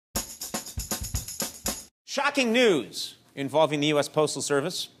Shocking news involving the U.S. Postal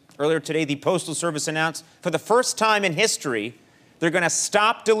Service. Earlier today, the Postal Service announced for the first time in history, they're going to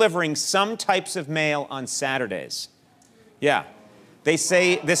stop delivering some types of mail on Saturdays. Yeah. They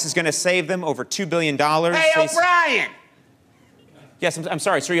say this is going to save them over $2 billion. Hey, O'Brien! Yes, I'm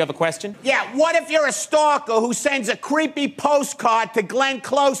sorry, sir, you have a question? Yeah, what if you're a stalker who sends a creepy postcard to Glenn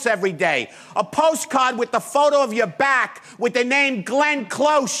Close every day? A postcard with the photo of your back with the name Glenn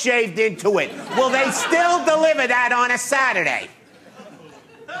Close shaved into it. Will they still deliver that on a Saturday?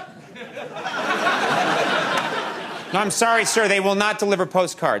 No, I'm sorry, sir, they will not deliver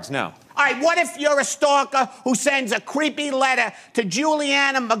postcards, no. All right, what if you're a stalker who sends a creepy letter to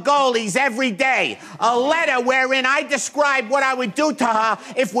Juliana Margolis every day? A letter wherein I describe what I would do to her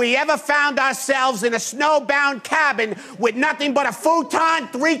if we ever found ourselves in a snowbound cabin with nothing but a futon,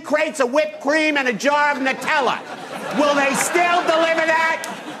 3 crates of whipped cream, and a jar of Nutella. Will they still deliver that?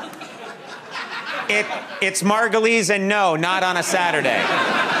 It's Margulies, and no, not on a Saturday.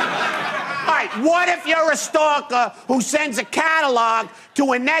 All right, what if you're a stalker who sends a catalog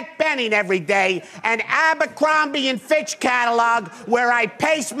to Annette Bening every day, an Abercrombie and Fitch catalog where I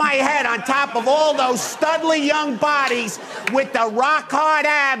paste my head on top of all those studly young bodies with the rock-hard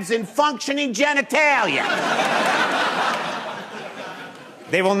abs and functioning genitalia?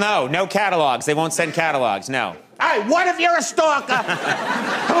 They will no catalogs. They won't send catalogs, no. All right, what if you're a stalker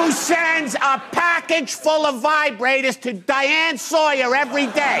who sends a package full of vibrators to Diane Sawyer every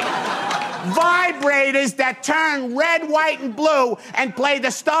day? Vibrators that turn red, white, and blue and play the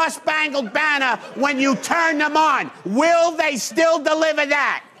Star-Spangled Banner when you turn them on. Will they still deliver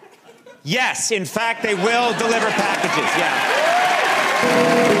that? Yes, in fact, they will deliver packages, yeah. You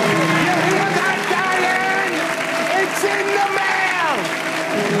hear that, Diane? It's in the mail!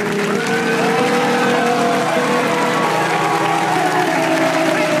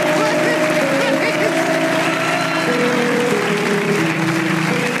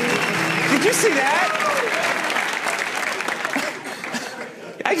 Did you see that?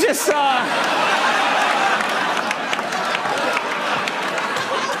 I just saw...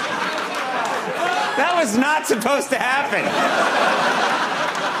 That was not supposed to happen.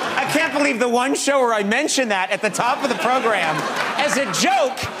 I can't believe the one show where I mentioned that at the top of the program as a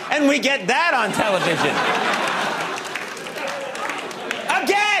joke, and we get that on television.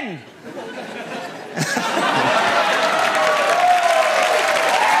 Again!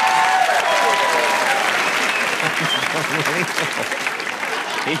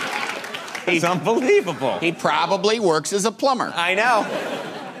 He's unbelievable. He probably works as a plumber. I know.